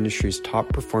with the industry's top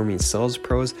performing sales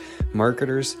pros,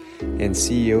 marketers, and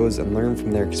CEOs and learn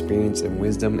from their experience and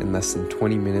wisdom in less than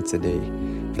 20 minutes a day?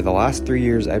 For the last 3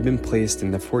 years, I've been placed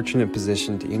in the fortunate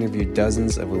position to interview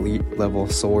dozens of elite level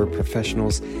solar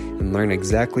professionals and learn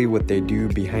exactly what they do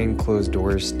behind closed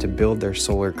doors to build their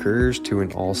solar careers to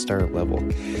an all-star level.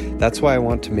 That's why I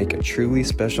want to make a truly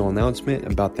special announcement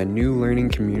about the new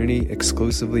learning community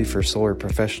exclusively for solar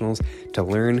professionals to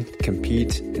learn,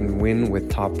 compete, and win with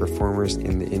top performers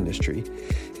in the industry.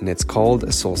 And it's called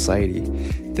Soulciety.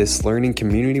 This learning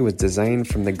community was designed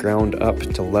from the ground up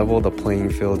to level the playing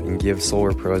field and give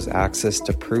solar pros access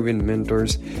to proven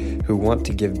mentors who want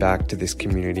to give back to this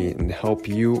community and help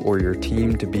you or your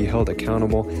team to be held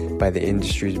accountable by the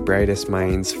industry's brightest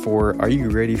minds for, are you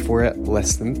ready for it,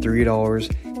 less than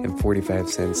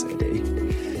 $3.45 a day.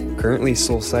 Currently,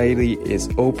 Soulciety is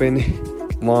open,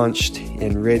 launched,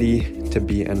 and ready to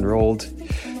be enrolled.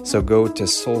 So go to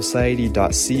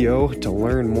soulciety.co to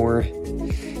learn more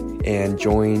and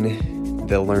join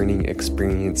the learning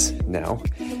experience now.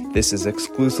 This is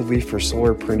exclusively for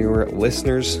Solarpreneur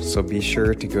listeners, so be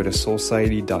sure to go to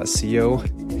soulciety.co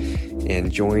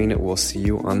and join. We'll see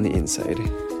you on the inside.